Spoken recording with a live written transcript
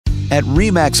At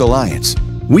REMAX Alliance,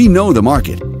 we know the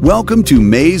market. Welcome to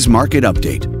May's Market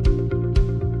Update.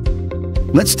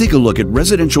 Let's take a look at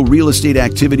residential real estate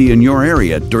activity in your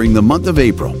area during the month of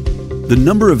April. The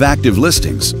number of active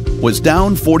listings was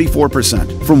down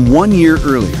 44% from 1 year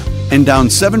earlier and down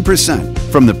 7%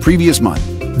 from the previous month.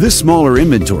 This smaller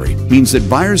inventory means that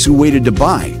buyers who waited to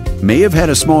buy may have had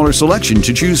a smaller selection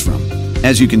to choose from.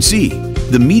 As you can see,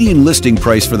 the median listing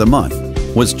price for the month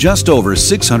was just over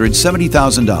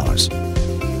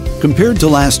 $670,000. Compared to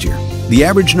last year, the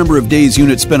average number of days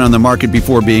units spent on the market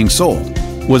before being sold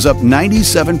was up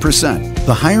 97%.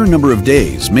 The higher number of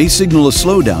days may signal a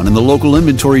slowdown in the local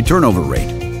inventory turnover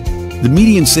rate. The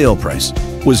median sale price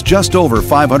was just over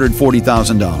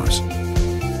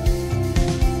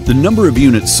 $540,000. The number of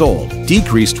units sold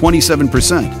decreased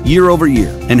 27% year over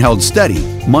year and held steady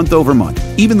month over month.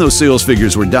 Even though sales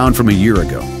figures were down from a year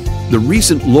ago, the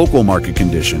recent local market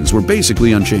conditions were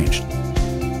basically unchanged.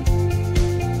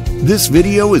 This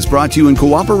video is brought to you in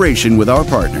cooperation with our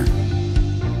partner.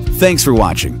 Thanks for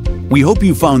watching. We hope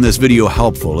you found this video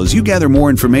helpful as you gather more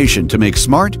information to make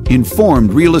smart,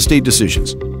 informed real estate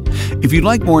decisions. If you'd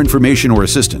like more information or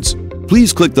assistance,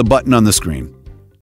 please click the button on the screen.